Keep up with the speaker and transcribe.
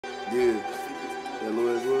Yeah. That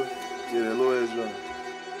little ass one? Yeah, that little ass one.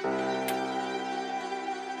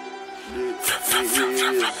 Yeah.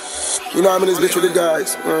 You know I'm in this bitch with the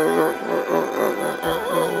guys.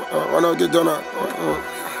 Why not get done up?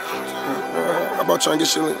 How about trying to get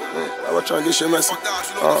shit lit? How about trying to get shit messy?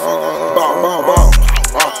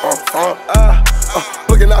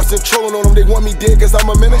 Looking out and trolling on them, they want me dead cause I'm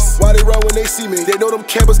a menace. Why they run when they see me? They know them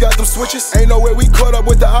campers got them switches. Ain't no way we caught up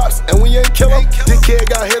with the ops and we ain't kill them. Dickhead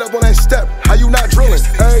got hit up on that step, how you not drilling?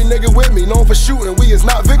 Every nigga with me, known for shooting, we is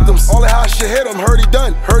not victims. All that hot shit hit him, heard he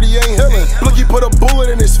done, heard he ain't healing. Blicky put a bullet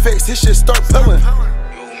in his face, his shit start peeling.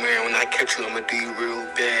 Yo man, when I catch you, I'ma do you real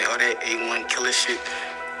bad. All that A1 killer shit,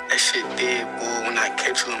 that shit dead, boy. When I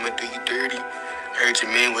catch you, I'ma do you dirty. Heard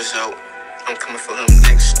your man was out, I'm coming for him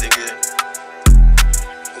next, nigga.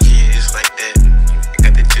 Like that. I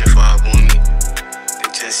got the Gen 5 on me, the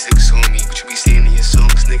Gen 6 on me. What you be saying in your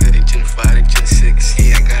songs, nigga? The Gen 5, the Gen 6.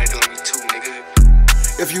 Yeah, I got it on me too,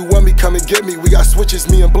 nigga. If you want me, come and get me. We got switches,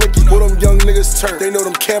 me and Blicky. All them young niggas turn. They know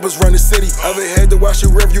them campers run the city. Ever had to watch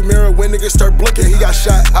your rearview mirror when niggas start blinking? He got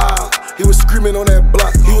shot. He was screaming on that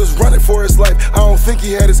block. He was running for his life. I don't think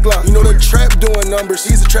he had his Glock. You know the trap doing numbers.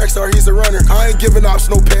 He's a track star, he's a runner. I ain't giving ops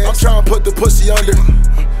no pads. I'm trying to put the pussy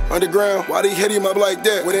underground. Why they hit him up like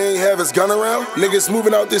that when they ain't have his gun around? Niggas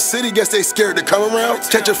moving out this city, guess they scared to come around.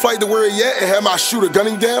 Catch a flight to where he at and have my shooter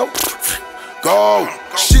gunning down. Go.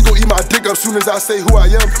 She gon' eat my dick up soon as I say who I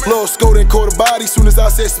am. Lil' Sco didn't call the body soon as I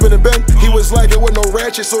said spin and bend. He was like it with no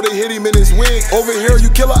ratchet, so they hit him in his wig. Over here,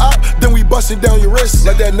 you kill a op, then we bustin' down your wrist.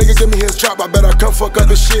 Let that nigga give me his drop, I bet I come fuck up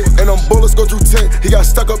his shit. And them bullets go through 10, he got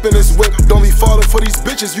stuck up in his whip. Don't be falling for these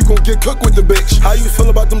bitches, you gon' get cooked with the bitch. How you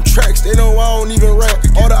feel about them tracks? They know I don't even rap.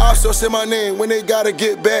 All the ops say my name when they gotta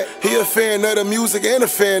get back. He a fan of the music and a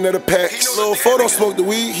fan of the packs. Lil' Fo don't smoke the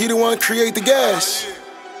weed, he the one create the gas.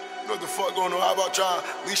 What the fuck going on? How about trying to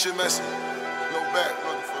leash it messy? No back.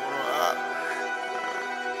 What the fuck going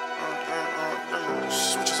on?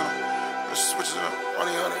 Switches on. Switches on. On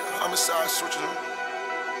the other. Homicide switches on.